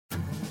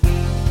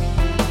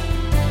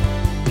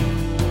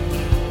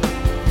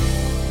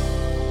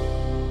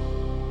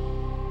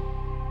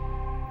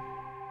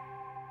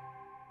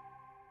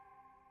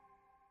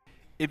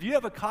If you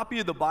have a copy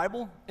of the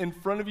Bible in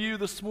front of you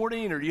this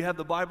morning, or you have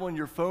the Bible in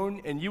your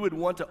phone, and you would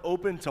want to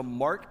open to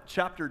Mark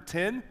chapter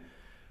 10,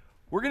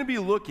 we're going to be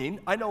looking.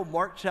 I know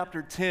Mark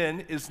chapter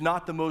 10 is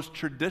not the most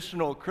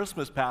traditional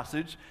Christmas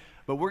passage,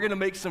 but we're going to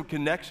make some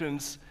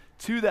connections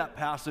to that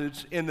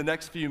passage in the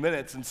next few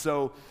minutes. And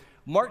so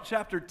Mark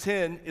chapter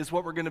 10 is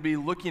what we're going to be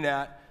looking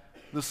at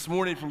this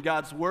morning from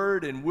God's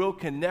Word, and we'll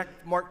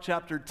connect Mark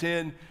chapter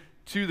 10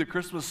 to the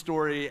Christmas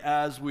story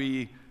as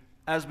we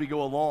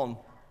go along.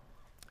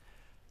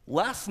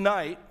 Last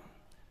night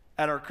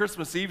at our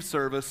Christmas Eve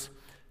service,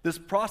 this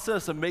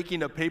process of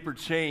making a paper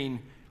chain,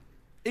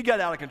 it got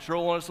out of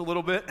control on us a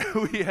little bit.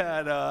 We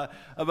had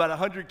about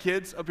 100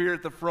 kids up here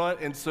at the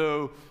front, and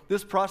so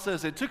this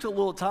process, it took a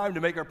little time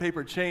to make our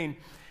paper chain.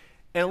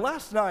 And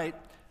last night,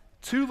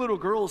 two little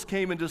girls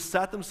came and just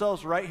sat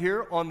themselves right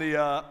here on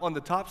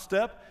the top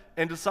step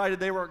and decided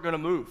they weren't going to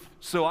move.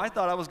 So I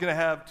thought I was going to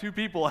have two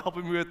people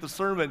helping me with the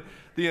sermon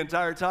the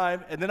entire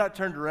time, and then I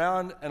turned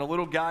around and a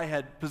little guy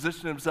had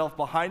positioned himself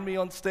behind me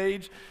on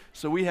stage.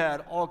 So we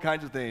had all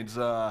kinds of things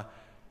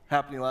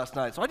happening last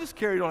night. So I just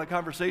carried on a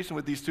conversation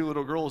with these two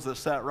little girls that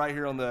sat right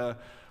here on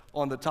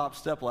the top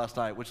step last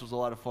night, which was a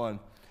lot of fun.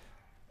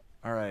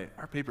 All right,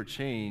 our paper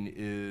chain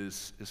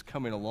is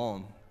coming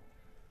along.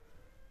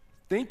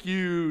 Thank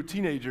you,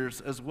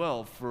 teenagers, as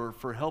well,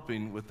 for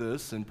helping with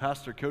this, and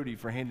Pastor Cody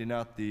for handing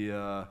out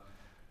the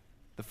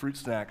fruit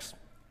snacks.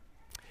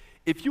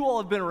 If you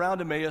all have been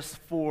around Emmaus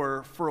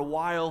for a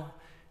while,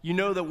 you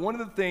know that one of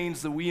the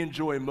things that we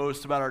enjoy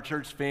most about our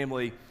church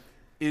family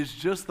is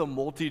just the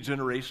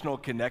multi-generational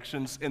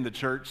connections in the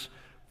church.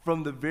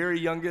 From the very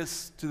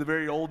youngest to the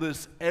very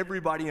oldest,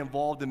 everybody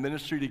involved in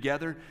ministry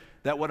together,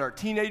 that what our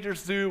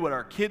teenagers do, what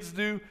our kids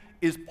do,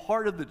 is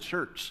part of the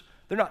church.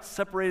 They're not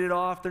separated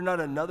off. They're not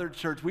another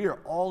church. We are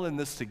all in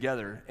this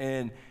together.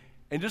 And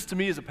just to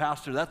me as a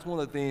pastor, that's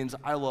one of the things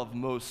I love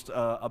most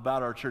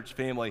about our church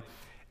family.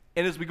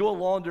 And as we go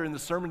along during the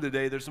sermon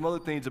today, there's some other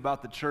things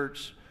about the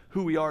church,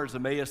 who we are as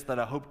Emmaus, that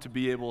I hope to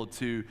be able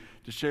to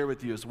share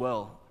with you as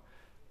well.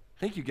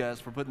 Thank you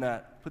guys for putting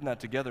that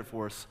together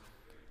for us.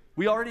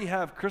 We already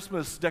have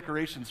Christmas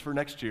decorations for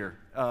next year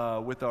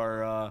with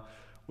our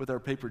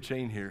paper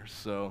chain here.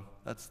 So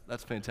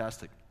that's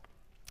fantastic.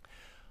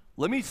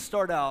 Let me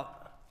start out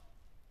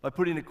by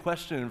putting a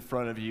question in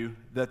front of you,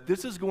 that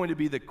this is going to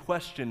be the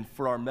question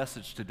for our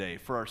message today,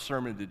 for our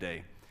sermon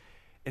today.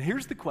 And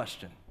here's the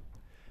question.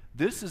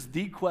 This is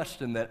the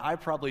question that I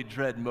probably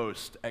dread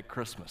most at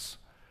Christmas.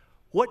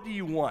 What do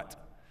you want?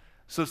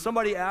 So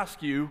somebody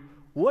asks you,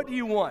 what do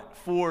you want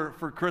for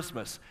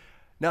Christmas?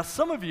 Now,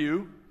 some of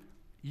you've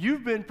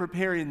been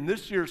preparing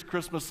this year's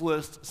Christmas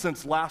list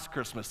since last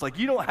Christmas. Like,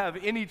 you don't have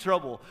any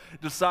trouble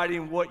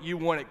deciding what you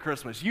want at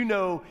Christmas. You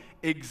know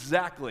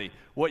exactly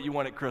what you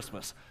want at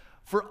Christmas.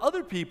 For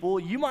other people,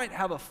 you might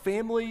have a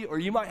family or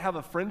you might have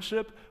a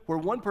friendship where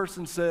one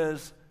person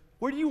says,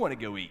 where do you want to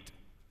go eat?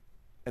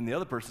 And the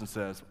other person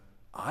says,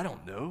 I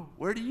don't know.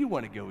 Where do you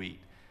want to go eat?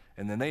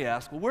 And then they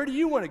ask, well, where do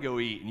you want to go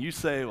eat? And you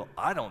say, well,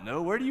 I don't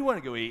know. Where do you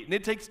want to go eat? And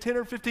it takes 10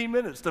 or 15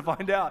 minutes to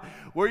find out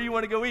where you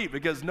want to go eat,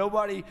 because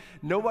nobody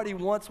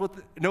knows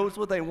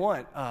what they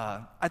want.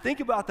 I think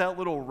about that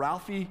little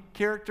Ralphie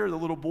character, the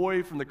little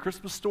boy from the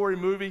Christmas Story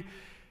movie,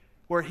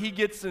 where he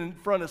gets in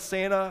front of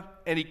Santa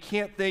and he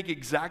can't think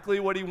exactly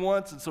what he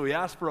wants, and so he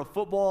asks for a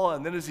football,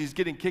 and then as he's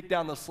getting kicked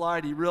down the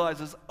slide, he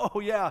realizes,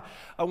 oh yeah,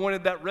 I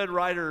wanted that Red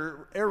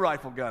Ryder air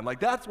rifle gun. Like,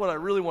 that's what I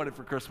really wanted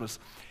for Christmas.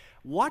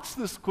 Watch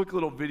this quick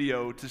little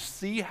video to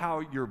see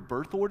how your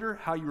birth order,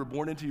 how you were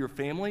born into your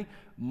family,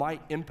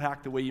 might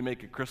impact the way you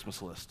make a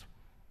Christmas list.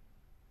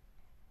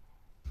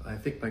 I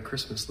think my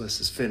Christmas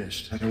list is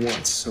finished. I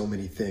want so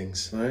many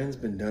things. Mine's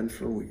been done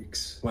for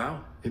weeks.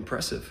 Wow,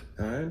 impressive.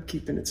 I'm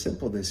keeping it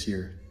simple this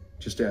year.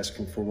 Just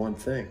asking for one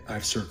thing.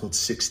 I've circled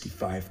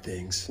 65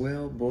 things.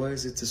 Well,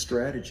 boys, it's a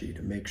strategy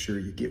to make sure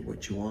you get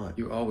what you want.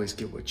 You always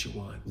get what you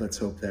want. Let's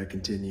hope that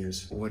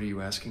continues. What are you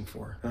asking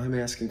for? I'm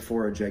asking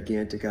for a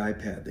gigantic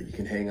iPad that you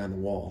can hang on the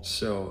wall.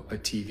 So, a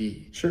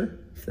TV? Sure,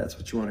 if that's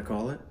what you want to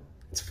call it.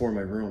 It's for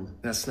my room.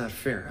 That's not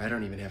fair. I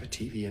don't even have a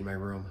TV in my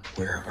room.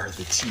 Where are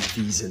the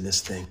TVs in this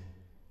thing?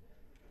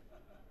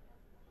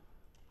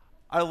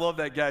 I love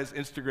that guy's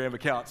Instagram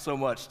account so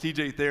much,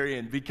 TJ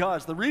Therian,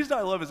 because the reason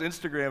I love his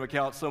Instagram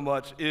account so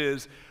much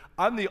is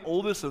I'm the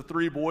oldest of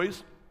three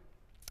boys,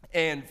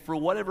 and for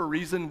whatever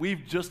reason,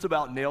 we've just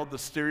about nailed the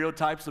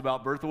stereotypes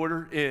about birth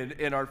order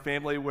in our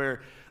family,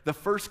 where the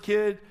first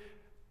kid,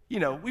 you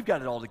know, we've got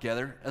it all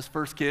together as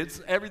first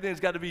kids. Everything's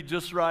got to be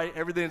just right.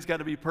 Everything's got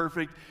to be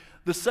perfect.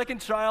 The second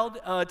child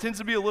tends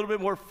to be a little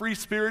bit more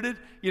free-spirited.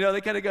 You know,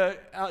 they kind of go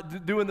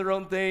out doing their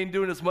own thing,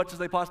 doing as much as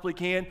they possibly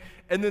can.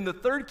 And then the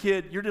third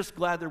kid, you're just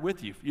glad they're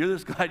with you. You're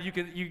just glad you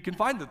can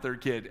find the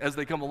third kid as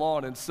they come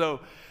along. And so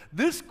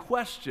this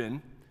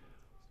question,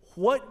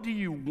 what do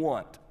you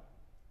want,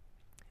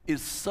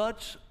 is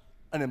such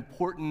an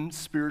important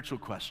spiritual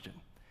question.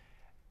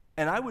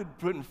 And I would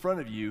put in front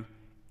of you,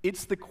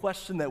 it's the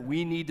question that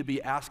we need to be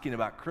asking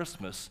about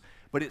Christmas,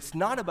 but it's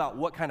not about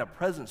what kind of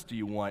presents do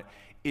you want,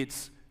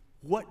 it's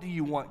what do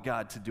you want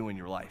God to do in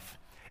your life?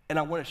 And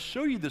I want to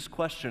show you this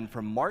question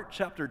from Mark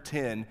chapter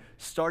 10,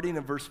 starting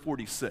in verse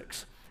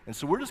 46. And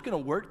so we're just going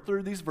to work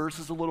through these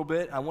verses a little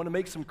bit. I want to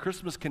make some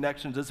Christmas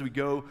connections as we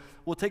go.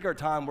 We'll take our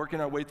time working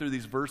our way through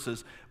these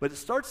verses. But it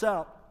starts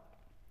out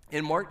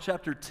in Mark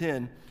chapter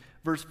 10,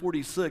 verse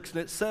 46, and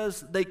it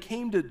says, they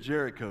came to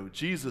Jericho,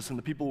 Jesus and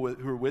the people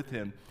who were with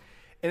him.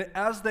 And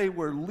as they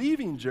were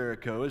leaving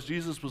Jericho, as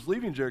Jesus was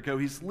leaving Jericho,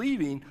 he's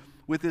leaving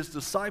with his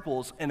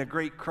disciples and a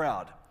great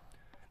crowd.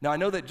 Now, I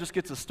know that just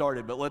gets us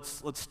started, but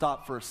let's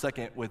stop for a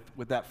second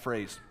with that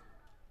phrase.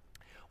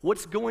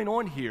 What's going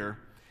on here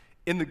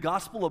in the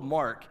Gospel of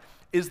Mark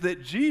is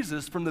that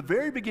Jesus, from the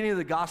very beginning of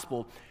the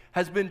Gospel,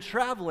 has been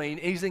traveling,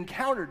 and he's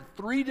encountered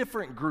three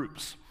different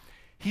groups.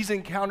 He's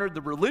encountered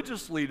the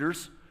religious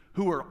leaders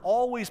who are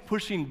always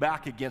pushing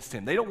back against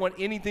him. They don't want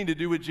anything to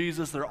do with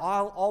Jesus. They're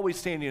always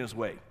standing in his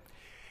way.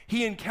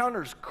 He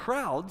encounters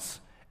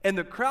crowds, and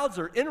the crowds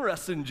are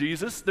interested in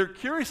Jesus. They're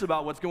curious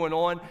about what's going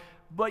on,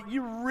 but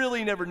you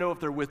really never know if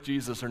they're with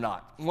Jesus or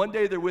not. One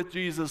day they're with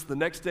Jesus, the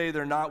next day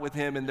they're not with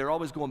him, and they're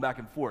always going back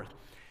and forth.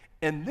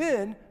 And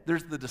then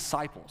there's the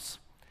disciples.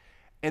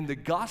 And the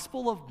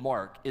Gospel of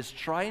Mark is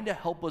trying to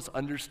help us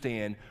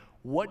understand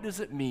what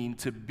does it mean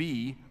to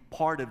be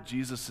part of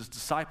Jesus'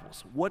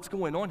 disciples. What's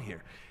going on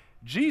here?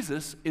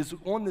 Jesus is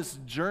on this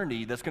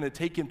journey that's going to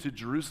take him to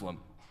Jerusalem.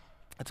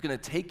 It's going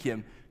to take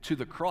him to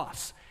the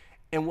cross.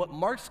 And what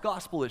Mark's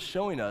gospel is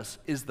showing us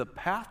is the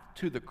path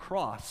to the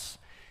cross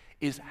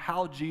is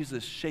how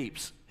Jesus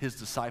shapes his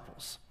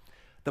disciples.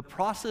 The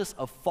process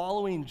of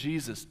following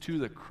Jesus to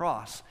the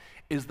cross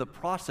is the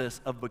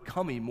process of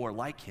becoming more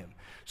like him.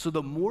 So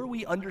the more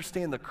we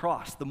understand the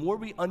cross, the more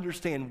we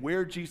understand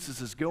where Jesus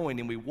is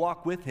going and we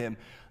walk with him,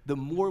 the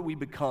more we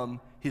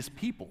become his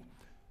people.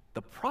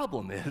 The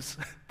problem is,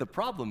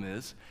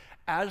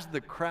 as the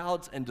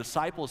crowds and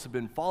disciples have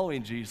been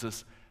following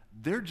Jesus,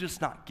 they're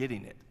just not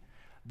getting it.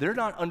 They're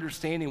not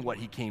understanding what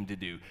he came to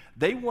do.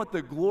 They want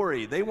the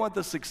glory. They want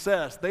the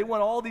success. They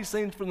want all these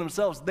things for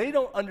themselves. They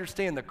don't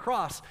understand the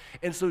cross.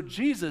 And so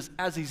Jesus,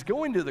 as he's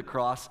going to the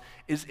cross,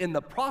 is in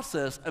the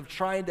process of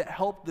trying to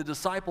help the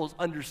disciples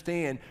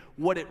understand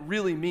what it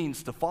really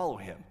means to follow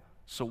him.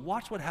 So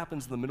watch what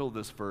happens in the middle of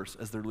this verse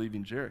as they're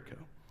leaving Jericho.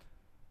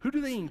 Who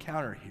do they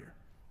encounter here?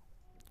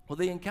 Well,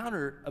 they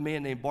encounter a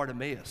man named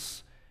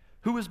Bartimaeus.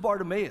 Who is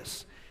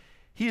Bartimaeus?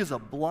 He is a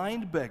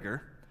blind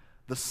beggar,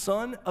 the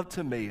son of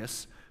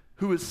Timaeus,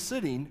 who is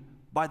sitting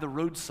by the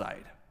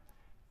roadside.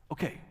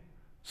 Okay,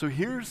 so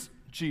here's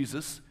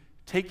Jesus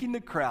taking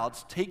the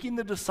crowds, taking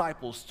the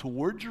disciples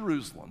toward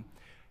Jerusalem,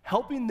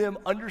 helping them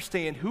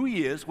understand who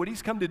he is, what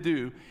he's come to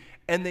do,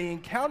 and they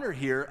encounter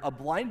here a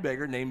blind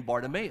beggar named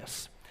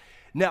Bartimaeus.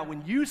 Now,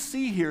 when you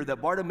see here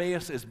that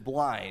Bartimaeus is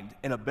blind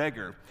and a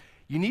beggar,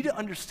 you need to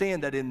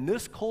understand that in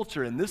this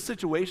culture, in this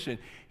situation,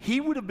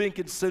 he would have been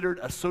considered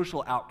a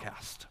social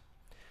outcast.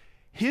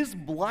 His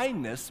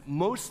blindness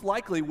most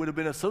likely would have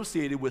been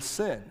associated with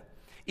sin.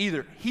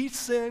 Either he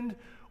sinned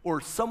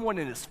or someone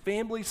in his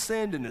family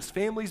sinned and his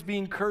family's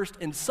being cursed.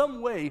 In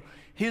some way,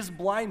 his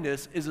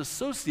blindness is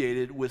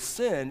associated with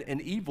sin and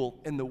evil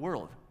in the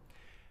world.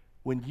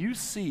 When you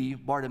see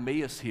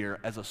Bartimaeus here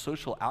as a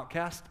social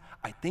outcast,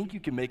 I think you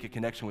can make a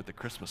connection with the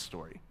Christmas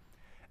story.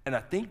 And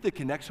I think the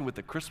connection with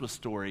the Christmas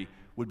story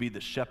would be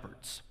the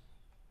shepherds.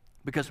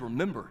 Because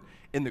remember,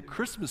 in the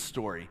Christmas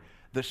story,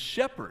 the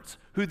shepherds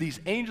who these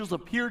angels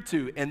appear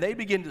to, and they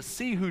begin to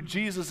see who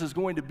Jesus is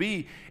going to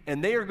be,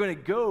 and they are going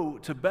to go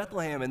to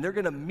Bethlehem, and they're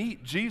going to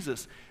meet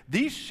Jesus.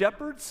 These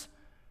shepherds,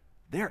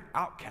 they're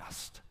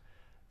outcasts.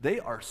 They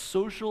are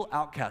social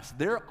outcasts.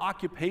 Their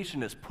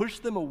occupation has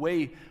pushed them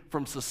away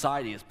from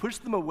society, has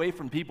pushed them away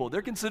from people.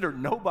 They're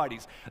considered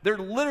nobodies. They're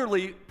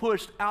literally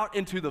pushed out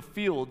into the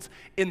fields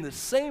in the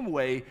same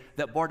way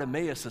that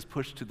Bartimaeus is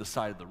pushed to the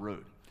side of the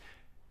road.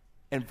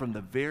 And from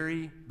the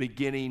very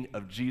beginning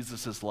of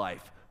Jesus'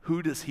 life,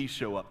 who does he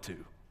show up to?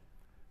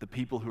 The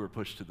people who are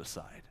pushed to the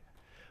side.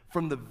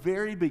 From the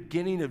very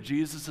beginning of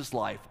Jesus'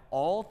 life,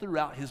 all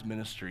throughout his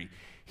ministry,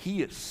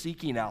 he is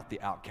seeking out the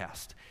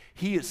outcast.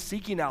 He is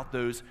seeking out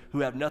those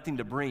who have nothing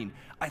to bring.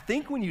 I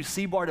think when you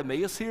see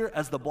Bartimaeus here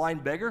as the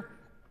blind beggar,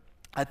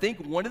 I think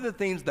one of the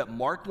things that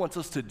Mark wants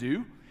us to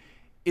do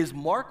is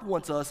Mark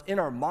wants us in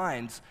our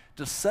minds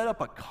to set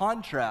up a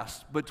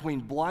contrast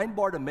between blind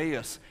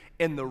Bartimaeus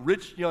and the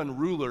rich young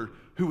ruler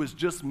who was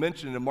just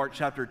mentioned in Mark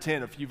chapter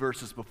 10 a few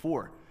verses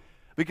before.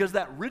 Because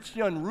that rich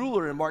young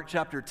ruler in Mark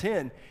chapter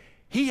 10,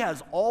 he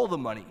has all the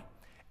money,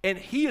 and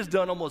he has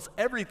done almost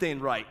everything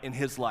right in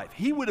his life.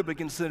 He would have been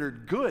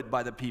considered good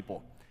by the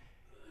people.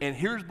 And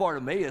here's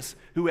Bartimaeus,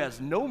 who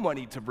has no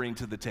money to bring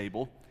to the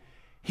table.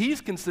 He's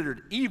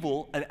considered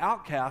evil, an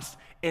outcast,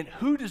 and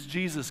who does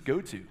Jesus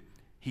go to?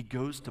 He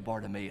goes to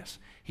Bartimaeus.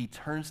 He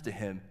turns to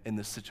him in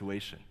this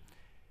situation.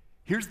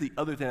 Here's the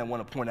other thing I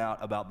want to point out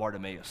about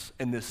Bartimaeus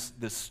and this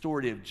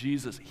story of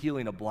Jesus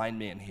healing a blind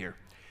man here.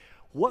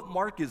 What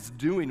Mark is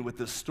doing with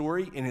this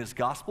story in his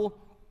gospel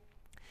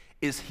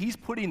is he's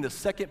putting the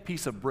second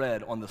piece of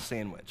bread on the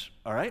sandwich,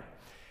 all right?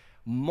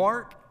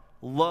 Mark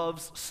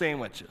loves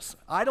sandwiches.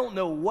 I don't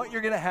know what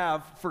you're going to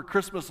have for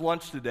Christmas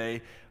lunch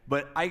today,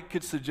 but I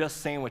could suggest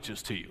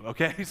sandwiches to you,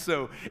 okay?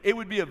 So it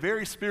would be a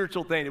very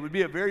spiritual thing. It would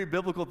be a very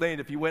biblical thing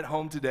if you went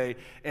home today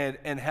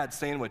and had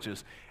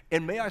sandwiches.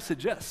 And may I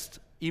suggest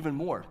even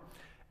more,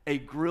 a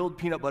grilled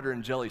peanut butter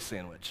and jelly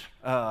sandwich.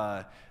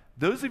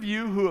 Those of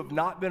you who have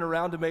not been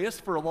around Emmaus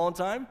for a long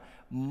time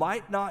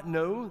might not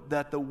know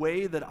that the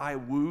way that I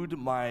wooed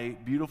my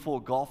beautiful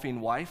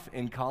golfing wife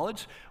in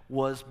college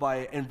was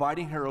by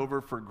inviting her over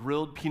for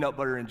grilled peanut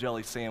butter and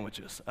jelly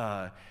sandwiches.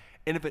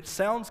 And if it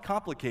sounds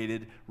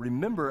complicated,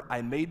 remember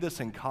I made this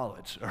in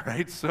college, all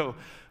right? So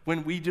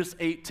when we just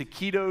ate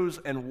taquitos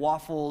and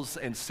waffles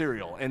and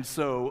cereal, and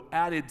so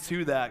added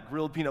to that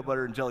grilled peanut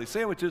butter and jelly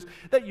sandwiches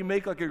that you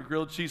make like a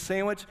grilled cheese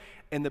sandwich,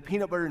 and the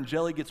peanut butter and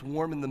jelly gets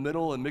warm in the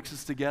middle and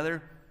mixes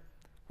together,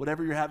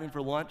 whatever you're having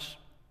for lunch,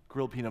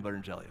 grilled peanut butter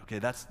and jelly, okay?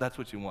 That's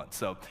what you want.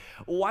 So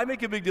why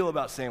make a big deal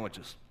about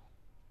sandwiches?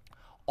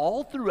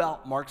 All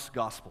throughout Mark's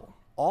gospel,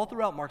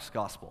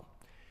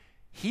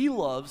 he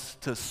loves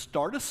to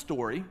start a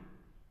story,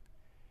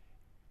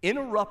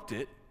 interrupt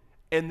it,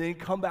 and then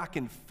come back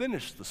and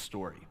finish the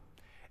story.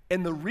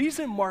 And the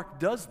reason Mark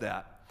does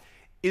that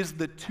is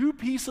the two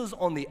pieces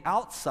on the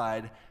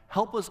outside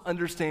help us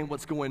understand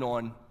what's going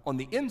on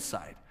the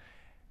inside.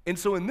 And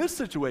so in this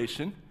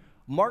situation,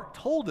 Mark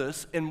told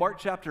us in Mark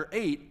chapter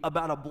 8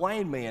 about a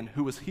blind man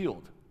who was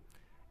healed.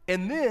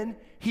 And then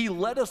he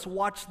let us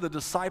watch the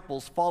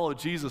disciples follow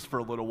Jesus for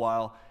a little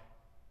while.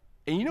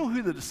 And you know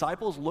who the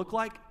disciples look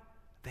like?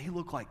 They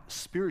look like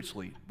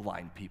spiritually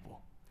blind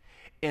people.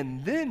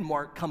 And then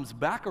Mark comes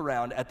back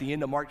around at the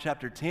end of Mark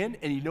chapter 10,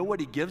 and you know what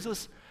he gives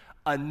us?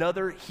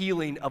 Another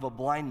healing of a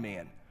blind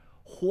man.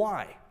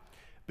 Why?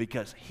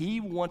 Because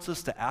he wants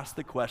us to ask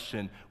the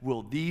question,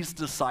 will these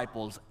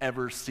disciples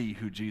ever see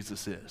who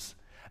Jesus is?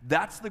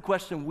 That's the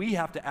question we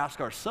have to ask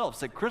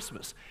ourselves at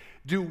Christmas.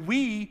 Do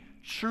we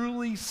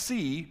truly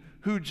see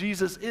who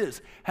Jesus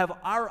is? Have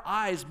our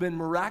eyes been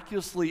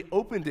miraculously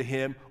opened to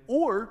him,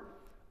 or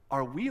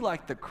are we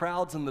like the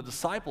crowds and the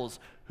disciples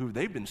who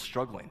they've been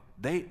struggling?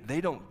 They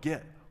don't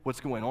get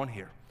what's going on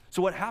here.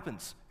 So what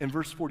happens in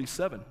verse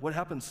 47? What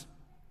happens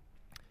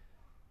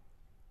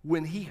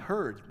when he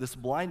heard, this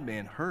blind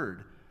man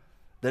heard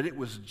that it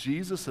was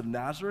Jesus of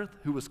Nazareth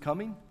who was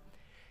coming?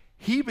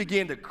 He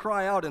began to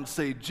cry out and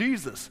say,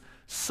 Jesus,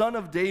 Son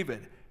of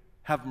David,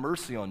 have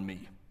mercy on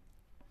me.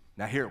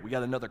 Now here, we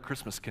got another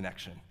Christmas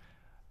connection.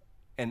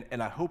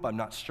 And I hope I'm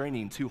not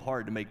straining too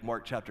hard to make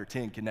Mark chapter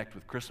 10 connect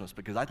with Christmas,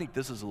 because I think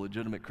this is a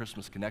legitimate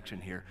Christmas connection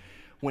here.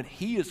 When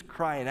he is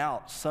crying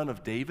out, Son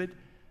of David,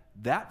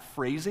 that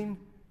phrasing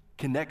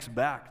connects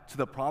back to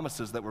the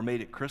promises that were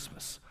made at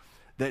Christmas,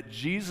 that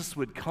Jesus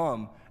would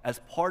come as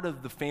part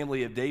of the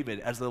family of David,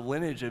 as the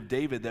lineage of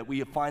David, that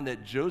we find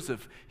that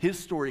Joseph, his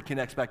story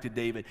connects back to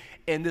David.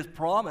 And this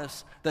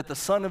promise that the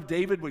Son of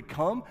David would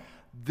come,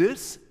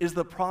 this is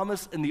the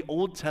promise in the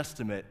Old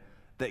Testament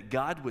that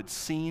God would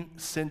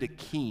send a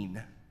king,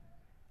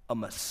 a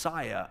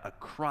Messiah, a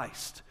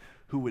Christ,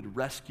 who would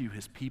rescue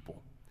his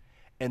people.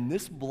 And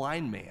this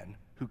blind man,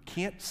 who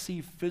can't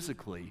see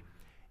physically,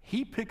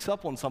 he picks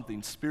up on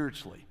something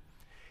spiritually.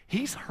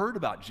 He's heard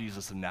about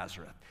Jesus of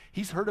Nazareth.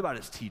 He's heard about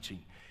his teaching.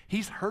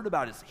 He's heard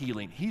about his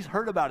healing. He's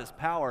heard about his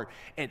power.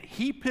 And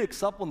he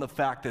picks up on the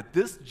fact that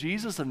this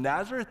Jesus of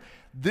Nazareth,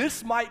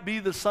 this might be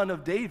the Son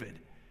of David,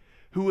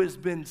 who has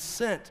been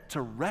sent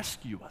to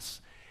rescue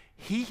us.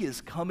 He is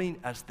coming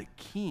as the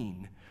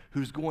king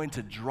who's going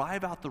to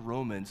drive out the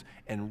Romans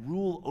and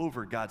rule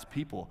over God's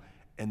people.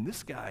 And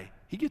this guy,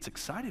 he gets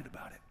excited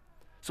about it.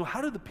 So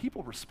how do the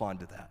people respond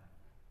to that?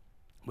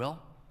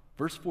 Well,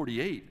 verse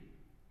 48,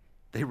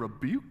 they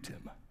rebuked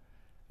him.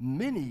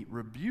 Many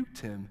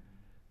rebuked him,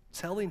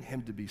 telling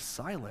him to be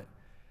silent.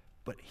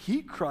 But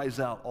he cries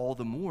out all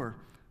the more,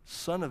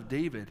 Son of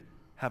David,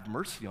 have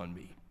mercy on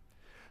me.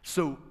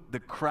 So the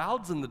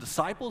crowds and the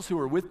disciples who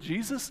are with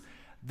Jesus,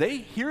 they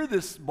hear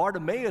this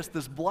Bartimaeus,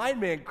 this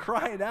blind man,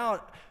 crying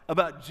out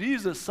about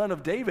Jesus, Son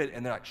of David,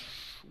 and they're like, shh,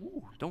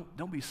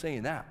 don't be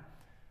saying that.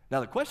 Now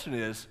the question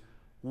is,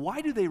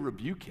 why do they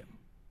rebuke him?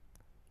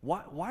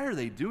 Why are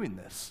they doing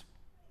this?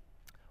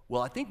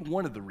 Well, I think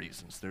one of the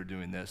reasons they're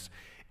doing this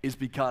is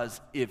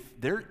because if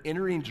they're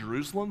entering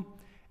Jerusalem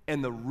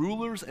and the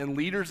rulers and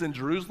leaders in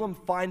Jerusalem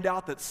find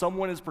out that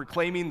someone is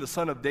proclaiming the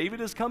Son of David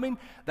is coming,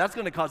 that's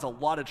going to cause a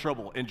lot of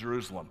trouble in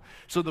Jerusalem.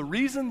 So the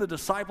reason the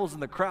disciples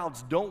and the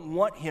crowds don't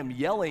want him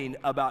yelling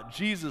about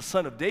Jesus,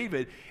 Son of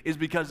David, is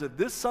because if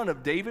this Son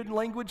of David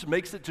language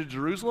makes it to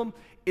Jerusalem,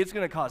 it's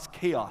going to cause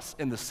chaos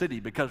in the city.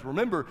 Because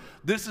remember,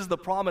 this is the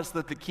promise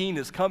that the king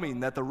is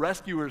coming, that the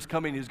rescuer is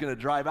coming, who's going to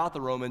drive out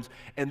the Romans,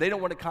 and they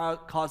don't want to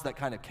cause that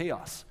kind of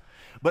chaos.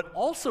 But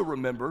also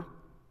remember,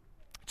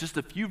 just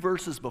a few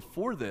verses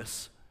before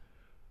this,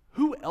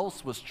 who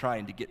else was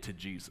trying to get to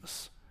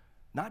Jesus?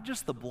 Not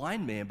just the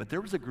blind man, but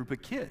there was a group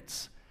of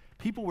kids.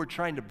 People were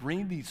trying to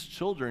bring these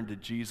children to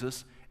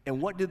Jesus,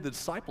 and what did the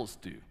disciples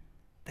do?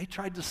 They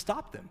tried to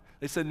stop them.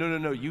 They said,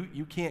 no,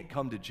 you can't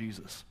come to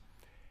Jesus.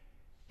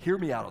 Hear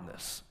me out on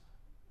this.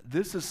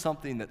 This is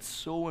something that's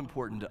so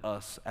important to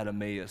us at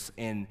Emmaus,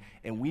 and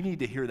we need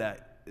to hear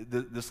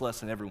this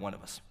lesson, every one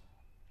of us.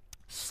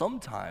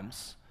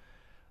 Sometimes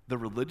the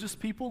religious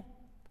people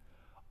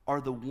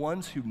are the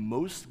ones who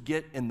most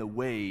get in the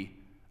way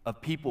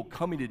of people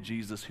coming to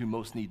Jesus who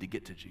most need to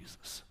get to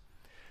Jesus.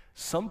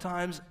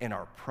 Sometimes in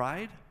our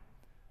pride,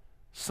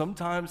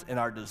 sometimes in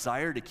our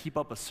desire to keep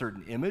up a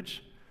certain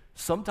image,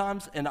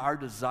 sometimes in our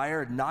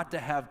desire not to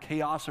have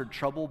chaos or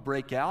trouble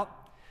break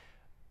out,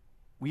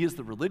 we as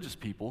the religious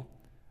people,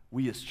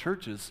 we as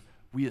churches,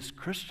 we as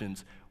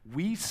Christians,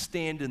 we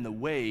stand in the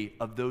way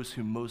of those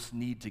who most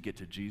need to get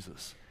to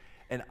Jesus.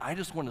 And I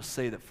just want to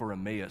say that for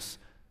Emmaus,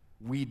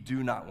 we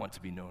do not want to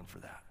be known for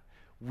that.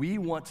 We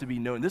want to be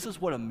known. This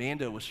is what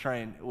Amanda was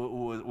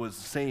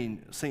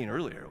saying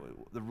earlier.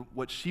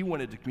 What she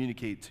wanted to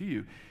communicate to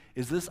you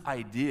is this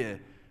idea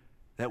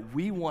that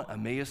we want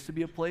Emmaus to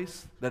be a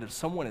place that if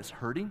someone is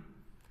hurting,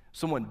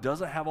 someone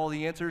doesn't have all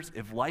the answers,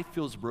 if life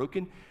feels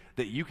broken,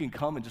 that you can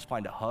come and just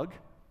find a hug.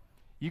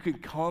 You can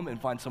come and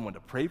find someone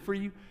to pray for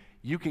you.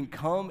 You can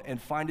come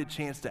and find a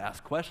chance to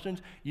ask questions.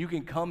 You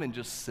can come and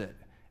just sit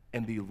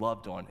and be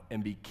loved on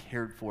and be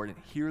cared for and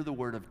hear the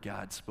word of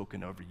God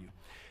spoken over you.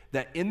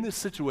 That in this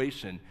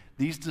situation,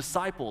 these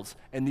disciples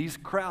and these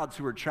crowds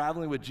who are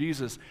traveling with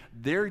Jesus,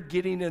 they're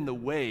getting in the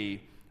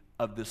way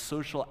of the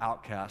social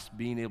outcast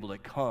being able to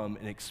come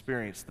and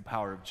experience the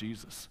power of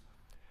Jesus.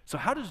 So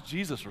how does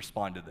Jesus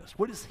respond to this?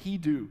 What does he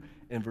do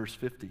in verse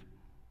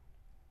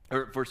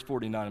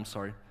 49, I'm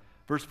sorry.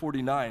 Verse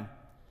 49,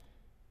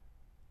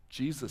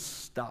 Jesus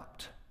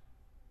stopped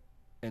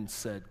and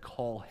said,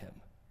 "Call him."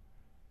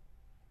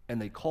 And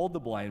they called the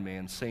blind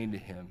man, saying to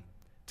him,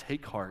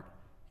 "Take heart,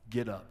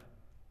 get up,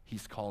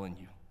 he's calling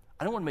you."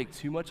 I don't want to make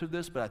too much of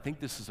this, but I think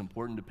this is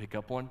important to pick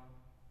up on.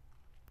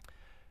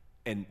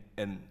 And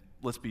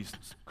let's be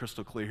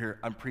crystal clear here.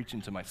 I'm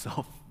preaching to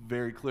myself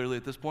very clearly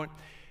at this point.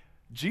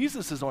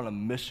 Jesus is on a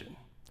mission.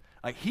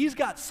 Like, he's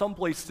got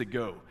someplace to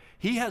go.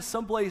 He has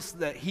someplace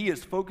that he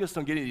is focused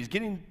on getting. He's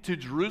getting to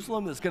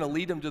Jerusalem that's going to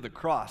lead him to the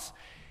cross.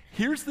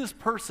 Here's this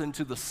person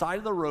to the side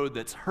of the road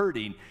that's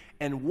hurting,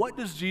 and what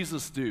does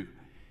Jesus do?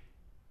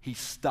 He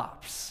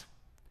stops.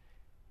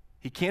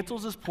 He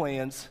cancels his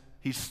plans,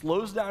 he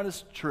slows down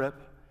his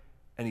trip,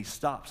 and he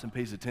stops and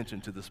pays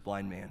attention to this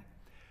blind man.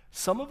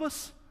 Some of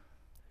us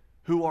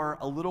who are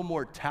a little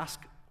more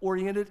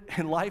task-oriented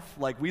in life,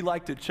 like we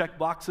like to check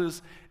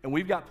boxes, and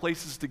we've got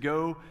places to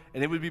go,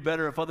 and it would be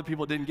better if other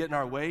people didn't get in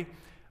our way,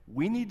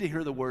 we need to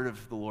hear the word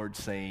of the Lord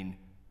saying,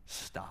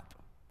 stop.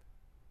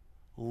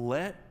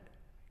 Let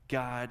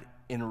God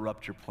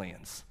interrupt your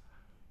plans.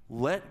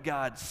 Let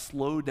God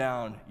slow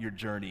down your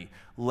journey.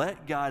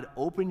 Let God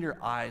open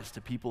your eyes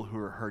to people who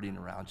are hurting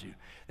around you.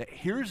 That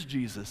here's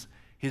Jesus,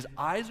 his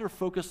eyes are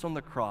focused on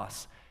the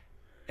cross,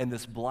 and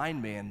this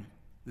blind man,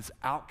 this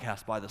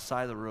outcast by the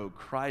side of the road,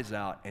 cries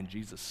out, and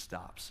Jesus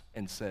stops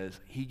and says,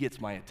 he gets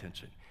my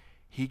attention.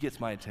 He gets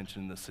my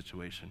attention in this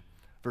situation.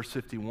 Verse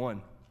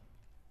 51.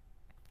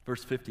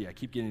 Verse 50, I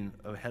keep getting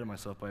ahead of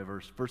myself by a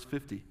verse. Verse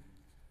 50,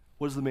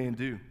 what does the man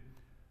do?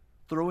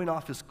 Throwing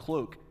off his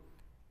cloak,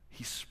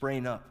 he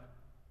sprang up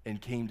and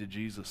came to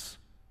Jesus.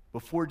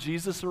 Before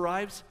Jesus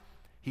arrives,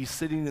 he's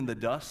sitting in the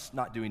dust,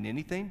 not doing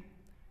anything.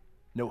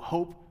 No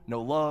hope,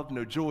 no love,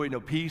 no joy, no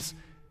peace.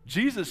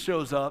 Jesus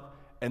shows up,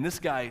 and this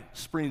guy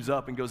springs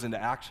up and goes into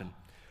action.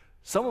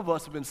 Some of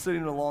us have been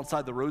sitting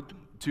alongside the road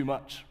too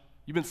much.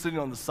 You've been sitting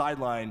on the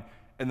sideline,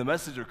 and the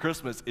message of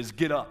Christmas is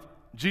get up.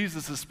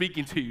 Jesus is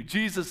speaking to you.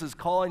 Jesus is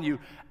calling you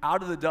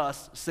out of the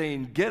dust,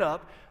 saying, get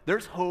up.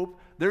 There's hope,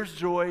 there's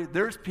joy,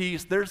 there's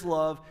peace, there's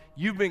love.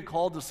 You've been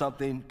called to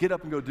something. Get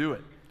up and go do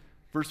it.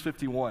 Verse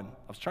 51. I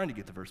was trying to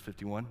get to verse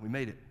 51. We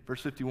made it.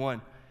 Verse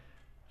 51.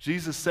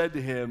 Jesus said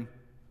to him,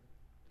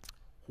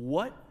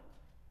 "What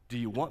do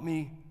you want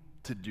me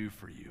to do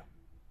for you?"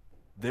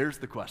 There's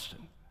the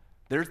question.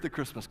 There's the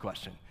Christmas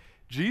question.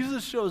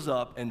 Jesus shows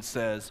up and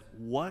says,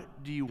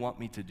 "What do you want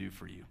me to do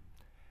for you?"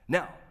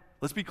 Now,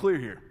 let's be clear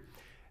here.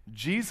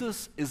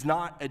 Jesus is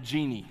not a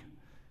genie.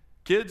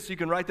 Kids, you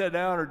can write that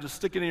down or just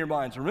stick it in your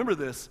minds. Remember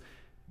this.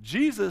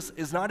 Jesus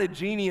is not a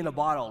genie in a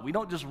bottle. We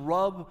don't just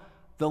rub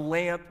the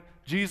lamp,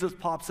 Jesus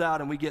pops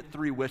out, and we get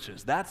 3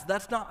 wishes.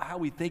 That's not how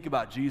we think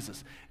about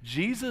Jesus.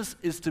 Jesus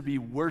is to be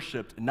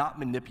worshiped, not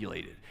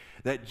manipulated.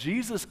 That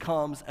Jesus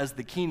comes as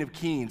the King of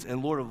Kings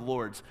and Lord of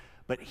Lords,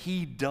 but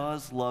he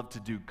does love to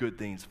do good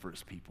things for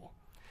his people.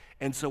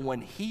 And so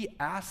when he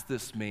asked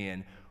this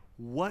man,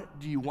 "What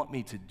do you want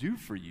me to do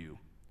for you?"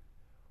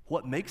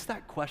 what makes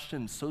that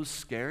question so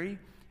scary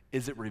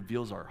is it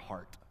reveals our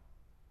heart.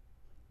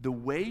 The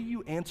way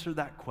you answer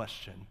that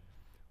question,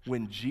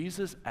 when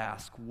Jesus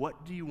asks,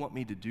 "What do you want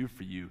me to do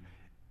for you?"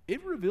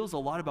 it reveals a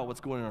lot about what's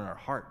going on in our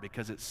heart,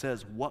 because it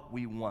says what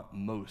we want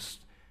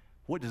most.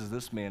 What does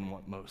this man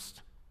want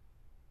most?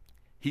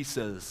 He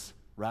says,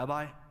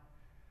 "Rabbi,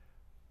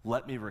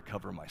 let me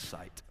recover my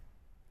sight."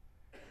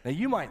 Now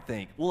you might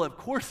think, well, of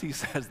course he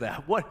says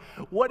that.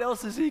 What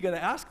else is he going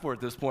to ask for at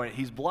this point?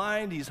 He's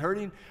blind, he's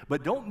hurting.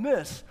 But don't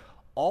miss,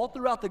 all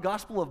throughout the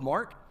Gospel of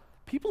Mark,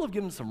 people have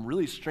given some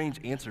really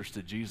strange answers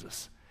to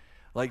Jesus.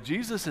 Like,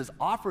 Jesus has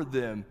offered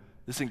them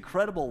this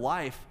incredible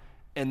life,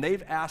 and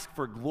they've asked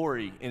for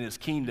glory in his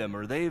kingdom,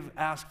 or they've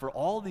asked for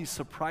all these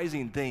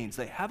surprising things.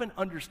 They haven't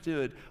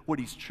understood what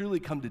he's truly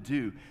come to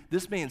do.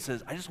 This man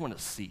says, I just want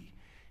to see.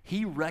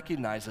 He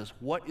recognizes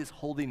what is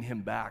holding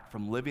him back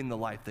from living the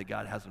life that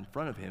God has in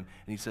front of him.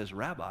 And he says,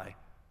 Rabbi,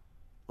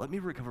 let me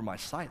recover my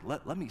sight.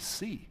 Let me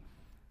see.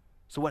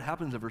 So what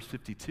happens in verse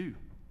 52?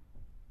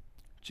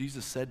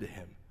 Jesus said to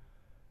him,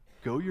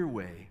 go your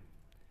way.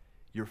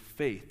 Your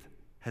faith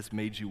has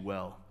made you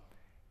well.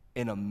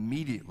 And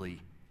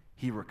immediately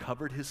he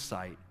recovered his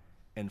sight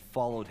and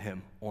followed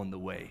him on the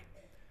way.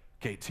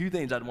 Okay, two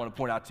things I'd want to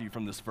point out to you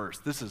from this verse.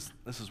 This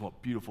is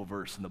what beautiful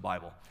verse in the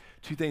Bible.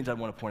 Two things I'd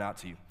want to point out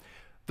to you.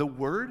 The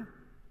word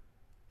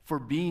for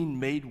being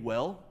made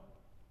well,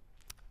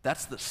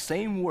 that's the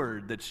same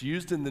word that's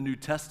used in the New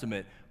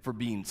Testament for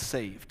being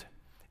saved.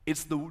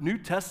 It's the New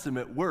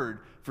Testament word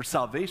for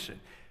salvation.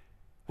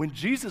 When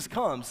Jesus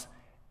comes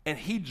and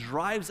he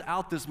drives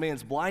out this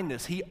man's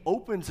blindness, he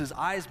opens his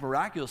eyes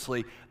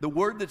miraculously. The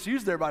word that's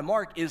used there by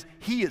Mark is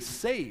he is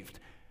saved.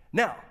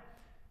 Now,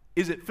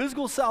 is it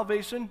physical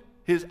salvation?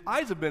 His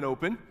eyes have been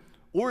opened.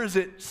 Or is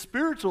it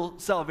spiritual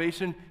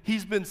salvation?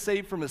 He's been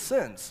saved from his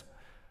sins.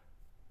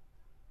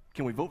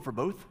 Can we vote for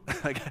both?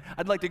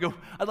 I'd like to go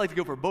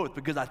for both,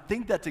 because I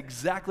think that's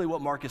exactly what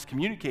Mark is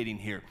communicating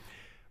here.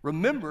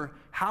 Remember,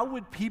 how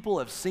would people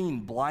have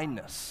seen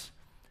blindness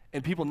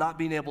and people not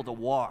being able to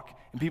walk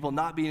and people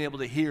not being able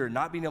to hear,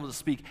 not being able to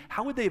speak?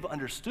 How would they have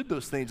understood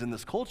those things in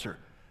this culture?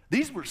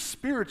 These were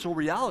spiritual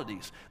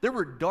realities. There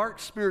were dark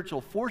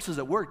spiritual forces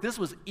at work. This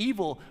was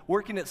evil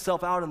working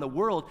itself out in the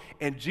world,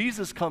 and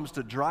Jesus comes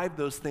to drive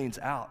those things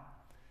out.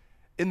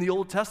 In the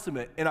Old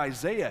Testament, in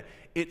Isaiah,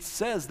 it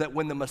says that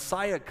when the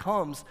Messiah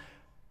comes,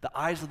 the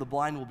eyes of the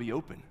blind will be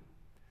open.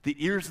 The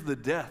ears of the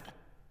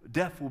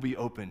deaf will be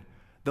open.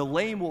 The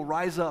lame will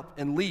rise up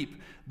and leap.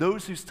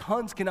 Those whose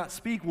tongues cannot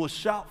speak will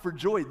shout for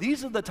joy.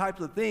 These are the types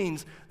of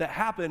things that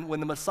happen when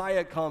the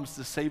Messiah comes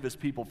to save his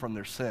people from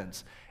their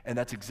sins. And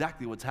that's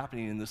exactly what's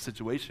happening in this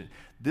situation.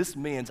 This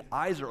man's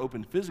eyes are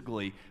open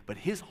physically, but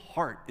his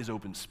heart is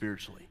open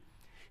spiritually.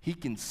 He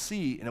can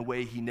see in a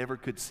way he never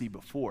could see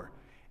before.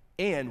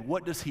 And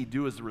what does he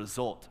do as a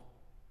result?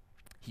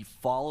 He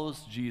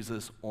follows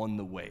Jesus on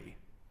the way.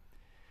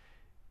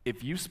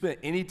 If you spent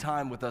any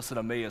time with us at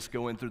Emmaus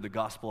going through the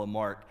Gospel of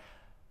Mark,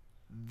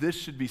 this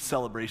should be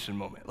celebration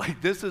moment.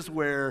 Like, this is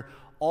where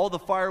all the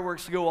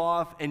fireworks go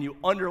off, and you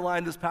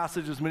underline this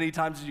passage as many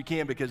times as you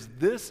can, because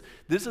this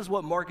is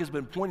what Mark has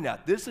been pointing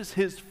at. This is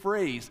his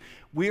phrase.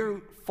 We're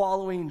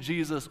following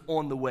Jesus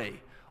on the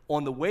way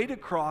to the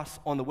cross,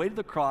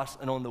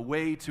 and on the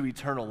way to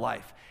eternal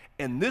life.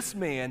 And this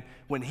man,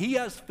 when he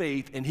has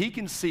faith and he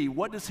can see,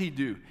 what does he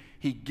do?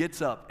 He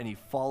gets up and he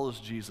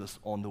follows Jesus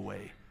on the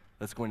way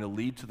that's going to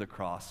lead to the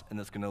cross and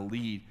that's going to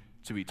lead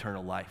to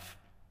eternal life.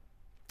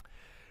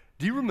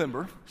 Do you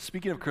remember,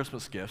 speaking of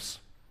Christmas gifts,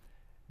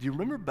 do you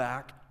remember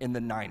back in the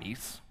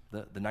 90s,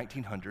 the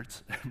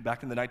 1900s,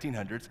 back in the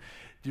 1900s,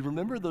 do you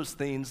remember those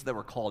things that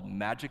were called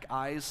magic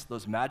eyes,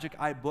 those magic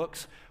eye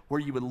books, where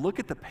you would look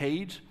at the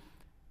page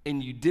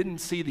and you didn't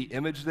see the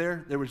image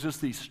there? There was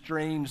just these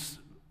strange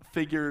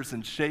figures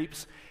and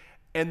shapes.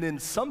 And then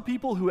some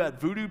people who had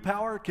voodoo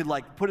power could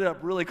like put it up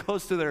really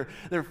close to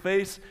their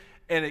face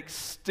and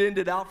extend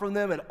it out from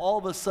them, and all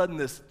of a sudden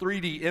this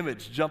 3D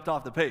image jumped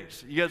off the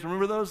page. You guys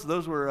remember those?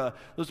 Those were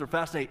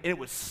fascinating. And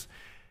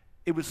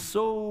it was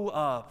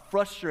so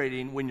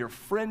frustrating when your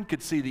friend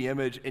could see the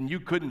image and you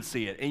couldn't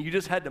see it, and you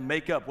just had to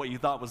make up what you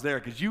thought was there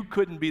because you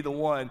couldn't be the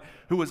one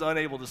who was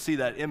unable to see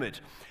that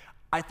image.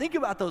 I think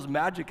about those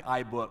magic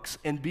eye books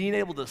and being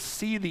able to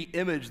see the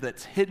image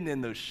that's hidden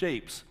in those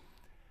shapes.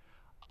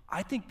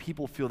 I think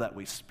people feel that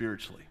way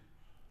spiritually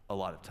a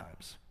lot of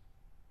times.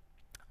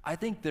 I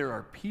think there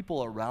are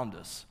people around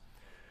us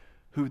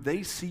who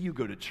they see you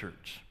go to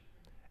church,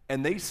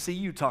 and they see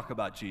you talk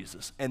about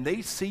Jesus, and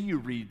they see you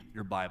read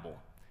your Bible.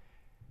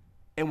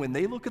 And when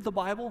they look at the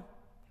Bible,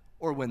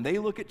 or when they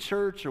look at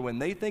church, or when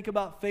they think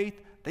about faith,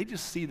 they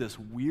just see this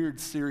weird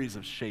series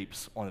of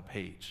shapes on a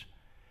page.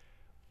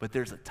 But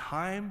there's a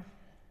time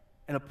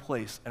and a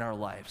place in our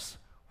lives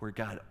where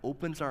God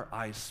opens our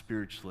eyes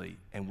spiritually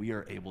and we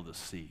are able to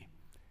see.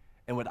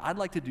 And what I'd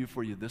like to do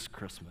for you this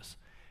Christmas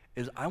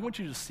is I want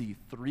you to see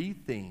 3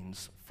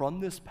 things from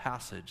this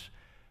passage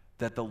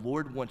that the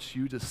Lord wants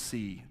you to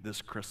see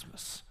this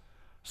Christmas.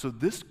 So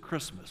this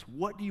Christmas,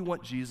 what do you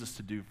want Jesus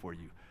to do for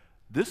you?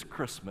 This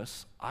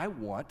Christmas, I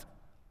want,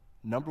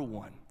 number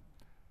 1,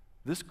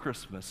 this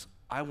Christmas,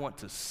 I want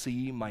to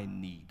see my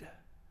need.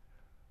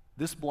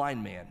 This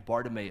blind man,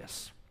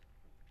 Bartimaeus,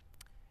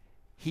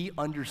 he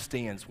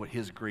understands what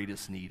his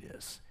greatest need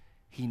is.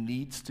 He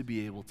needs to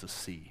be able to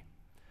see.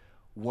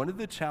 One of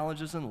the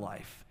challenges in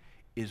life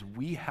is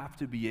we have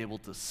to be able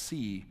to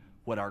see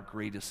what our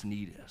greatest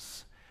need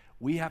is.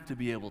 We have to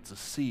be able to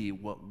see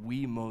what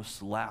we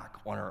most lack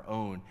on our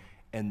own.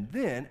 And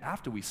then,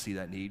 after we see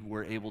that need,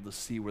 we're able to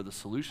see where the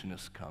solution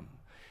has come.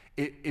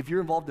 If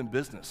you're involved in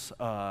business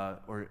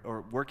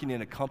or working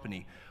in a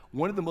company,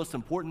 one of the most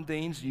important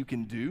things you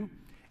can do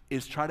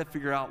is try to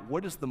figure out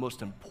what is the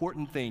most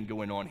important thing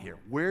going on here.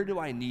 Where do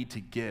I need to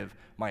give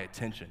my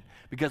attention?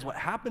 Because what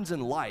happens in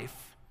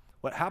life,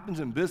 what happens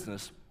in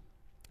business,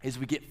 is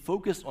we get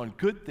focused on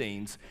good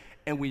things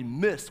and we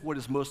miss what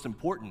is most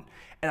important.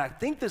 And I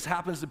think this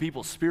happens to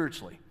people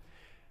spiritually,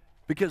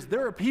 because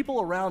there are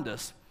people around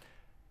us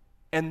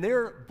and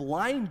they're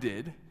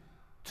blinded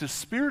to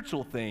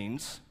spiritual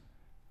things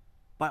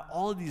by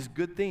all of these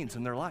good things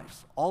in their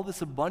lives, all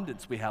this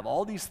abundance we have,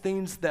 all these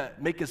things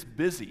that make us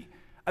busy.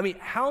 I mean,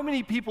 how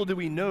many people do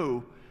we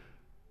know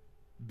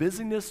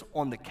busyness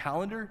on the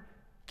calendar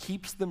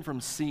keeps them from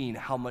seeing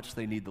how much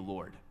they need the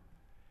Lord?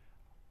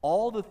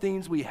 All the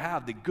things we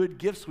have, the good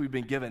gifts we've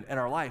been given in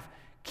our life,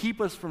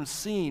 keep us from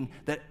seeing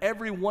that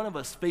every one of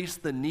us face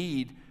the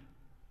need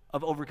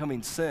of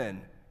overcoming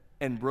sin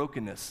and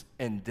brokenness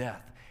and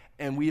death.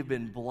 And we have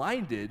been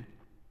blinded,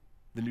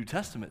 the New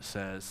Testament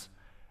says,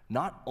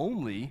 not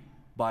only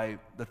by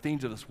the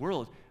things of this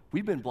world,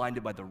 we've been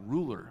blinded by the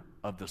ruler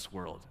of this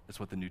world. That's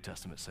what the New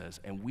Testament says.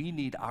 And we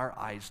need our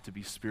eyes to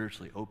be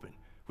spiritually open,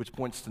 which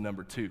points to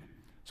number 2.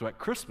 So at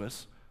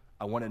Christmas,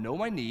 I want to know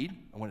my need.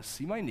 I want to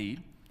see my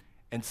need.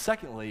 And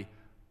secondly,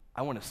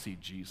 I want to see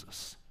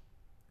Jesus.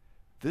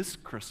 This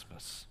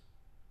Christmas,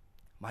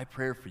 my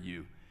prayer for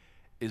you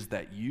is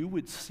that you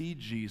would see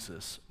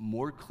Jesus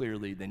more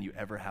clearly than you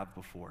ever have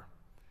before.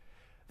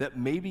 That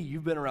maybe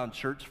you've been around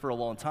church for a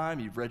long time,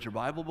 you've read your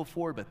Bible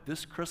before, but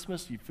this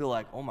Christmas you feel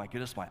like, oh my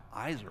goodness, my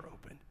eyes are open.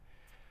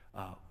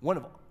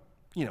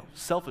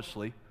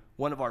 Selfishly,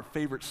 one of our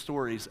favorite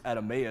stories at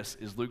Emmaus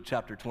is Luke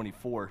chapter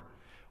 24,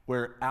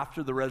 where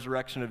after the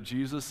resurrection of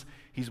Jesus,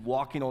 he's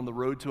walking on the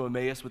road to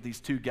Emmaus with these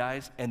 2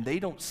 guys, and they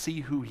don't see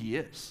who he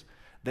is.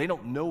 They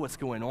don't know what's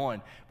going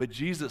on, but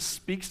Jesus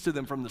speaks to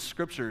them from the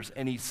scriptures,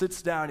 and he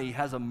sits down, he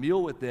has a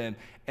meal with them,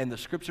 and the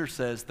scripture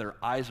says their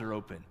eyes are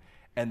open,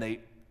 and they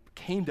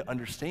came to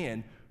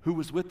understand who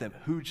was with them,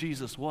 who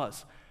Jesus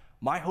was.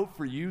 My hope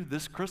for you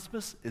this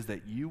Christmas is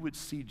that you would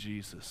see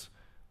Jesus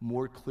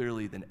more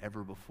clearly than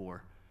ever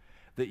before,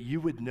 that you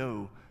would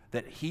know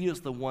that he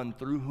is the one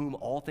through whom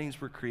all things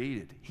were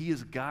created. He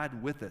is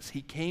God with us.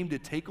 He came to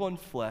take on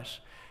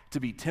flesh, to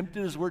be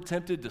tempted as we're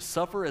tempted, to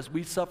suffer as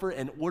we suffer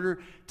in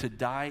order to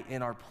die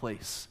in our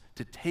place,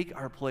 to take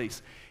our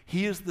place.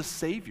 He is the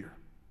Savior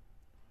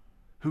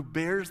who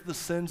bears the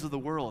sins of the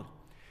world.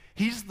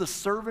 He's the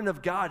servant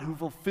of God who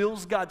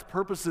fulfills God's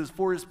purposes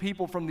for his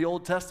people from the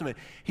Old Testament.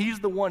 He's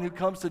the one who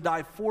comes to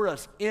die for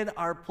us in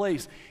our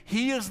place.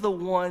 He is the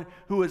one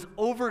who has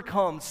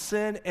overcome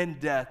sin and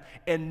death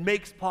and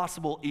makes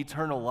possible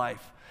eternal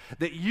life.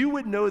 That you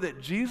would know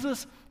that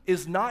Jesus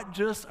is not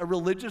just a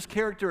religious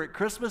character at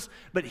Christmas,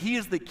 but he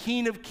is the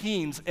King of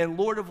Kings and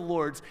Lord of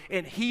Lords,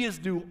 and he is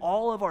due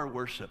all of our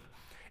worship.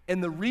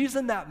 And the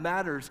reason that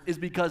matters is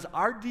because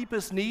our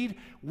deepest need,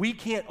 we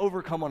can't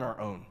overcome on our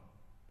own.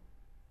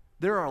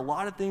 There are a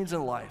lot of things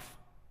in life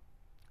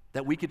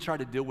that we could try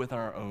to deal with on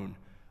our own,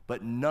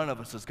 but none of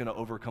us is going to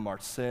overcome our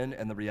sin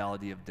and the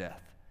reality of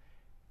death.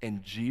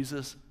 And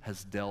Jesus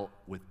has dealt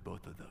with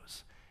both of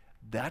those.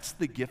 That's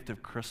the gift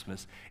of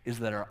Christmas, is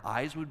that our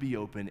eyes would be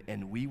open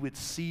and we would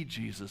see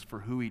Jesus for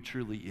who he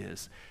truly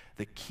is,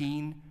 the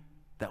King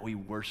that we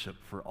worship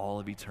for all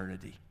of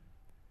eternity.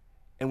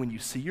 And when you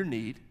see your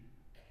need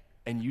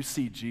and you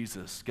see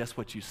Jesus, guess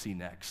what you see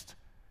next?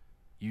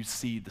 You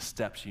see the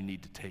steps you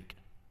need to take.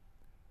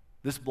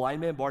 This blind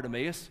man,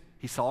 Bartimaeus,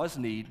 he saw his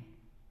need,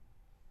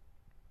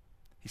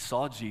 he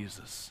saw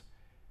Jesus,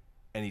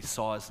 and he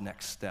saw his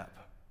next step.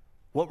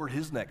 What were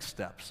his next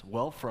steps?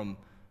 Well, from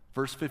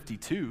verse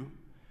 52,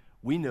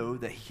 we know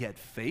that he had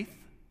faith,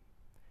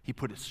 he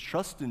put his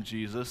trust in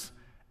Jesus,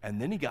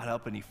 and then he got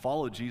up and he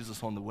followed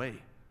Jesus on the way.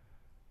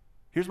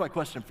 Here's my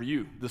question for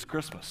you this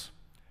Christmas.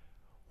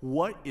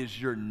 What is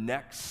your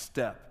next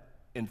step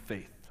in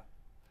faith?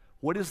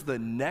 What is the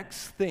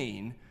next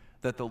thing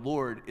that the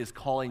Lord is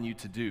calling you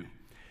to do?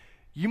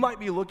 You might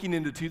be looking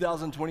into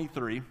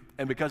 2023,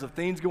 and because of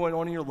things going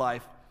on in your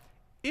life,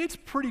 it's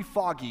pretty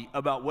foggy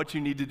about what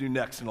you need to do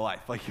next in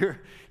life. Like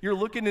you're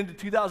looking into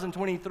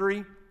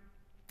 2023,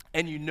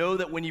 and you know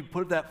that when you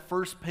put that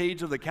first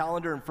page of the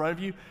calendar in front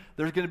of you,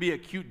 there's going to be a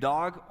cute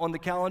dog on the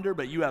calendar,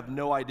 but you have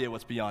no idea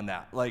what's beyond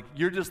that. Like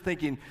you're just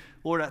thinking,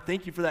 Lord, I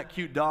thank you for that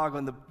cute dog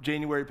on the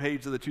January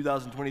page of the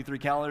 2023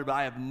 calendar, but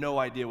I have no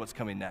idea what's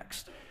coming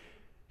next.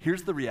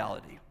 Here's the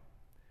reality.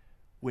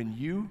 When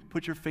you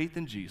put your faith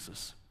in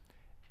Jesus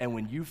and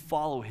when you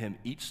follow him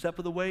each step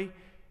of the way,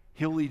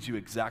 he'll lead you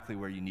exactly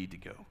where you need to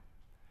go.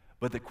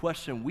 But the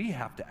question we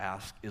have to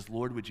ask is,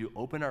 Lord, would you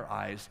open our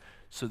eyes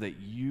so that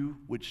you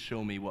would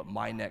show me what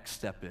my next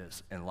step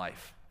is in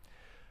life?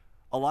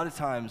 A lot of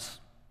times,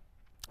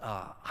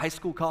 high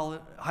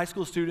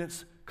school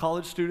students,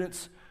 college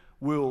students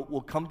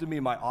will come to me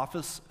in my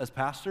office as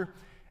pastor,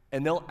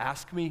 and they'll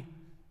ask me,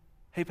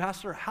 hey,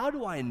 pastor, how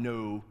do I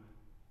know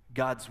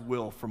God's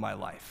will for my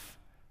life?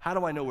 How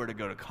do I know where to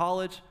go to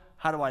college?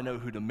 How do I know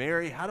who to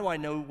marry? How do I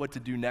know what to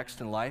do next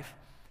in life?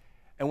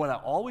 And what I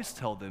always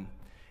tell them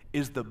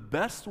is the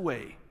best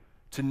way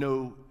to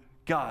know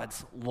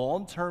God's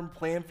long-term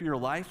plan for your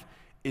life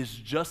is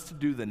just to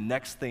do the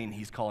next thing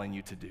he's calling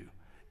you to do.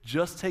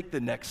 Just take the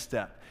next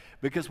step.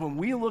 Because when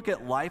we look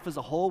at life as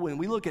a whole, when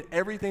we look at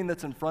everything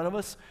that's in front of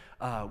us,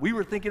 we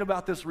were thinking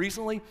about this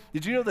recently.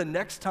 Did you know the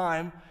next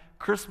time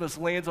Christmas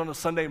lands on a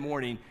Sunday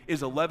morning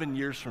is 11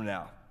 years from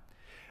now?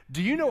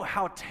 Do you know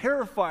how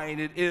terrifying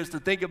it is to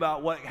think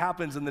about what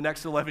happens in the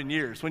next 11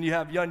 years? When you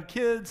have young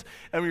kids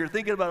and when you're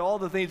thinking about all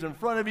the things in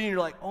front of you, and you're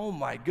like, oh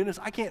my goodness,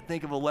 I can't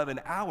think of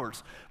 11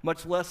 hours,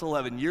 much less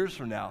 11 years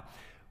from now.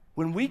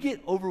 When we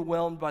get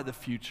overwhelmed by the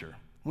future,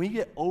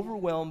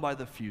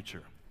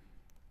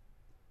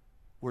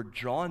 we're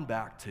drawn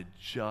back to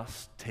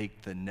just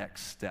take the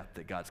next step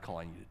that God's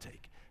calling you to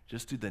take.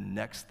 Just do the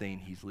next thing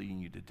he's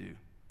leading you to do.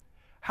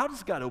 How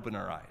does God open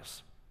our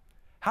eyes?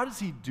 How does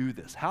he do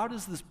this? How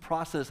does this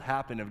process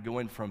happen of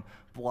going from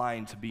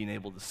blind to being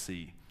able to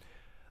see?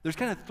 There's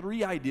kind of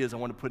three ideas I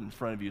want to put in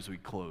front of you as we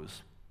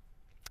close.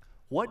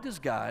 What does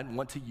God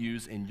want to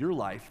use in your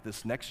life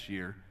this next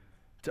year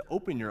to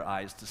open your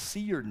eyes, to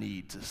see your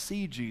need, to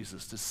see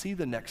Jesus, to see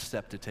the next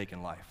step to take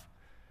in life?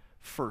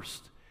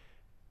 First,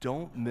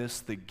 don't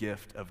miss the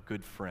gift of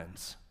good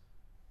friends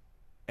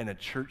and a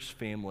church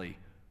family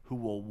who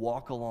will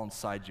walk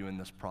alongside you in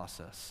this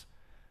process.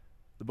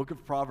 The book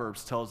of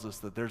Proverbs tells us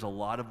that there's a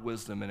lot of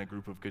wisdom in a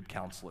group of good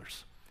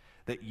counselors,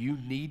 that you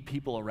need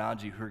people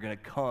around you who are going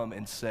to come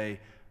and say,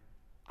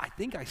 I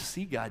think I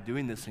see God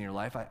doing this in your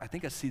life. I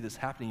think I see this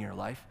happening in your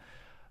life.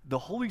 The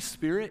Holy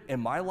Spirit in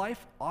my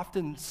life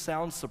often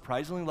sounds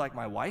surprisingly like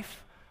my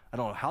wife. I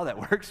don't know how that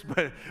works,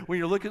 but when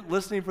you're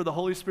listening for the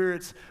Holy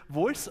Spirit's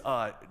voice,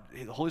 the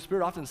Holy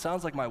Spirit often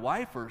sounds like my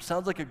wife, or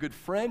sounds like a good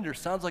friend, or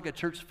sounds like a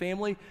church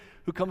family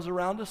who comes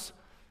around us.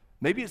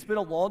 Maybe it's been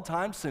a long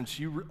time since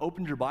you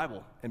opened your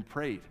Bible and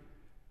prayed.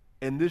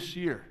 And this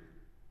year,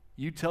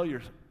 you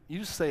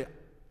just say,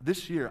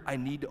 this year, I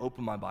need to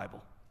open my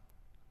Bible.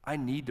 I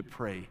need to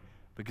pray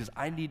because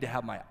I need to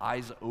have my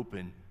eyes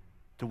open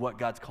to what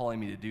God's calling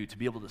me to do, to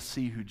be able to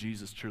see who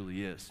Jesus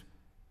truly is.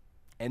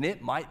 And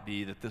it might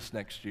be that this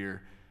next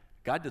year,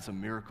 God does a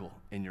miracle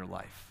in your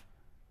life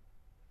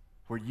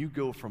where you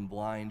go from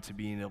blind to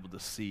being able to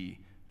see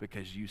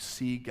because you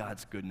see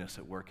God's goodness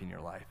at work in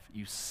your life.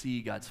 You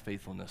see God's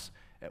faithfulness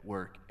at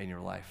work in your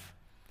life.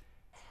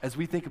 As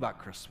we think about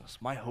Christmas,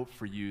 my hope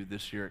for you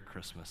this year at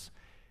Christmas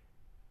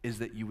is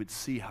that you would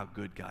see how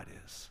good God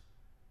is,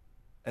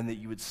 and that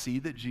you would see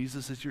that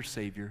Jesus is your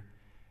Savior,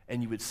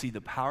 and you would see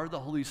the power of the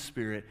Holy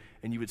Spirit,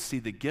 and you would see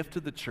the gift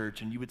of the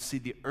church, and you would see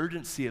the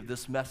urgency of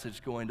this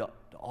message going to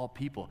all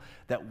people,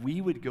 that we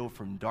would go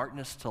from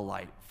darkness to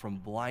light, from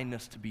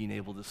blindness to being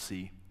able to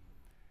see.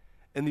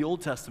 In the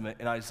Old Testament,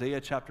 in Isaiah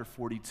chapter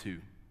 42,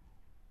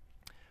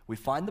 we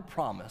find the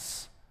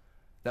promise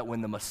that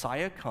when the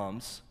Messiah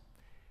comes,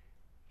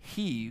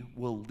 he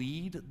will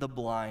lead the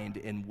blind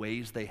in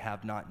ways they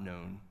have not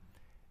known,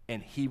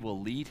 and he will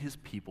lead his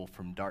people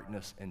from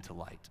darkness into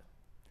light.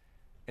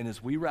 And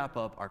as we wrap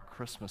up our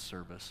Christmas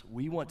service,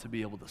 we want to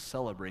be able to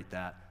celebrate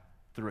that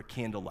through a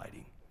candle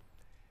lighting.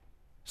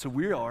 So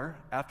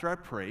after I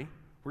pray,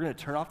 we're going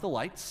to turn off the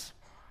lights,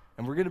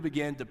 and we're going to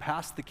begin to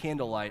pass the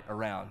candlelight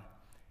around.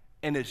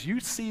 And as you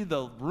see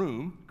the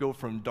room go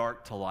from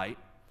dark to light,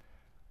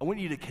 I want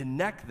you to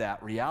connect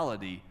that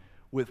reality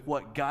with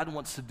what God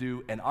wants to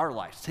do in our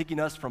lives, taking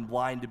us from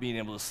blind to being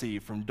able to see,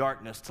 from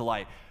darkness to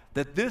light.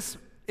 That this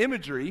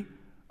imagery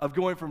of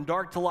going from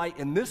dark to light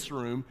in this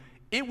room,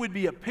 it would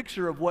be a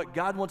picture of what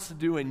God wants to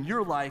do in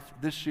your life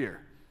this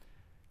year.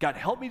 God,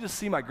 help me to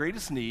see my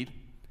greatest need,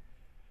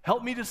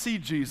 help me to see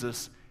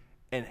Jesus,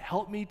 and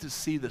help me to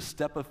see the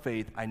step of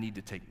faith I need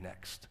to take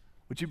next.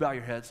 Would you bow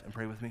your heads and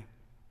pray with me?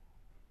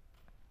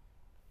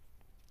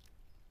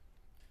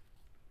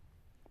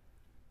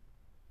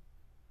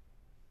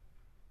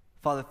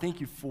 Father, thank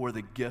you for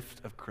the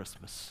gift of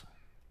Christmas.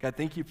 God,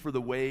 thank you for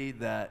the way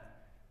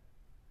that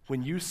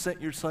when you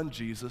sent your son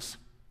Jesus,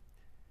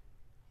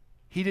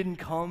 he didn't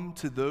come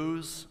to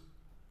those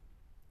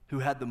who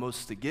had the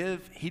most to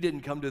give. He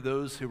didn't come to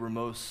those who were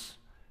most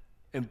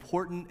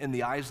important in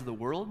the eyes of the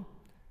world.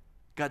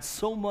 God,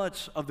 so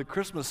much of the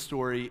Christmas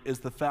story is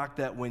the fact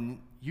that when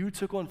you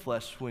took on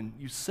flesh, when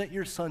you sent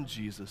your son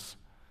Jesus,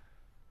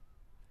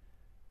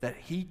 that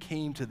he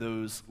came to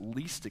those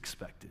least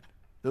expected,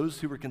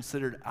 those who were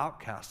considered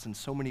outcasts in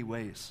so many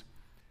ways.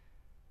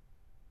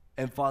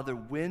 And Father,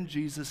 when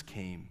Jesus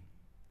came,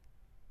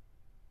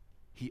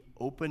 he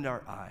opened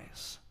our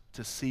eyes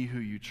to see who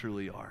you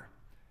truly are,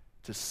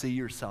 to see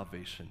your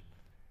salvation.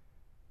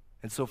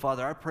 And so,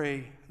 Father, I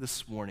pray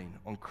this morning,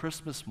 on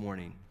Christmas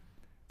morning,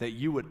 that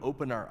you would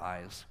open our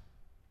eyes.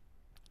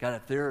 God,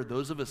 if there are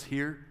those of us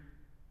here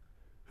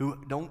who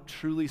don't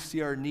truly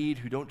see our need,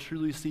 who don't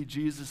truly see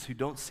Jesus, who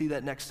don't see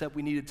that next step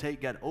we need to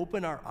take, God,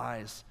 open our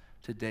eyes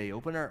today.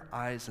 Open our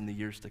eyes in the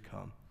years to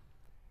come.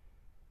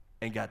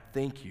 And God,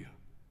 thank you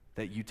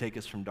that you take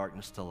us from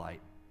darkness to light.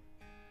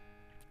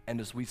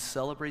 And as we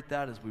celebrate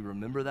that, as we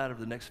remember that over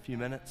the next few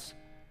minutes,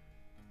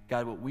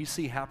 God, what we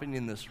see happening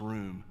in this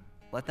room,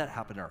 let that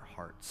happen in our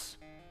hearts.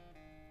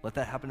 Let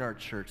that happen in our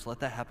church.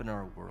 Let that happen in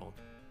our world.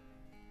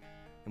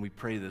 And we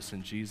pray this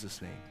in Jesus'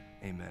 name.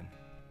 Amen.